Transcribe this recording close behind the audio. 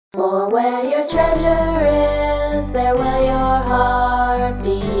For where your treasure is, there will your heart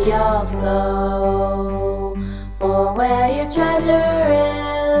be also. For where your treasure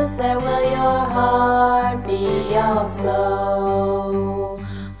is, there will your heart be also.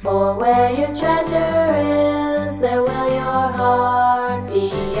 For where your treasure is, there will your heart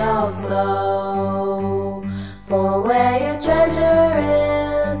be also. For where your treasure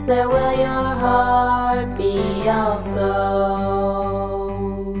is, there will your heart be also.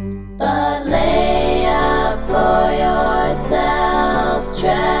 But lay up for yourselves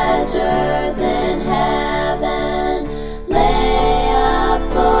treasures in heaven. Lay up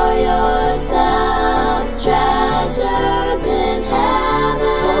for yourselves treasures in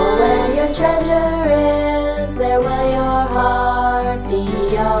heaven. For where your treasure is, there will your heart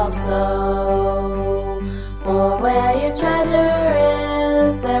be also. For where your treasure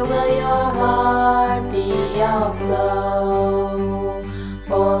is, there will your heart be also.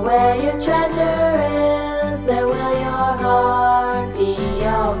 For where your treasure is, there will your heart be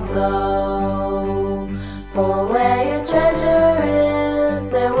also. For where your treasure is,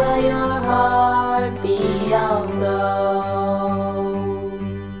 there will your heart be also.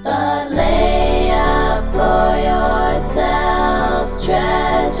 But lay up for yourselves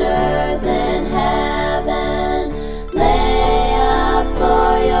treasures in heaven. Lay up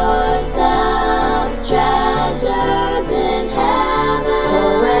for yourselves treasures in heaven.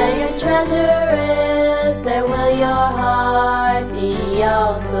 For where your treasure is, there will your heart be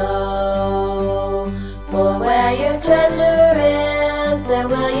also. For where your treasure is, there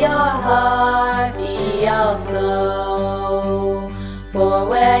will your heart be also. For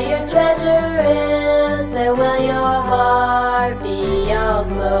where your treasure is, there will your heart be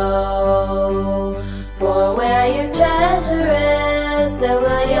also. For where your treasure is,